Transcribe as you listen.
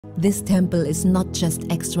This temple is not just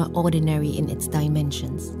extraordinary in its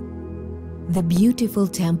dimensions. The beautiful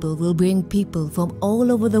temple will bring people from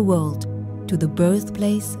all over the world to the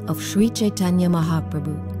birthplace of Sri Chaitanya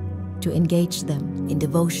Mahaprabhu to engage them in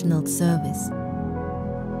devotional service.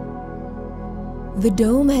 The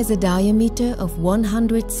dome has a diameter of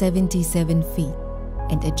 177 feet,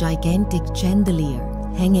 and a gigantic chandelier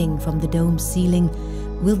hanging from the dome's ceiling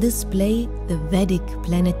will display the Vedic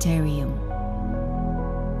planetarium.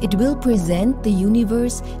 It will present the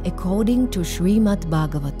universe according to Srimad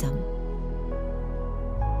Bhagavatam.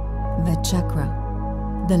 The chakra,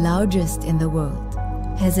 the largest in the world,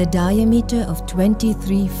 has a diameter of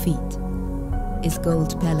 23 feet, is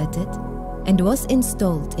gold pelleted, and was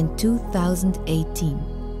installed in 2018.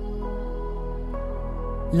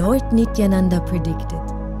 Lord Nityananda predicted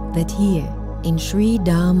that here in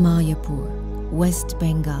Sridhammayapur, West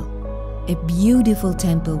Bengal, a beautiful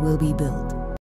temple will be built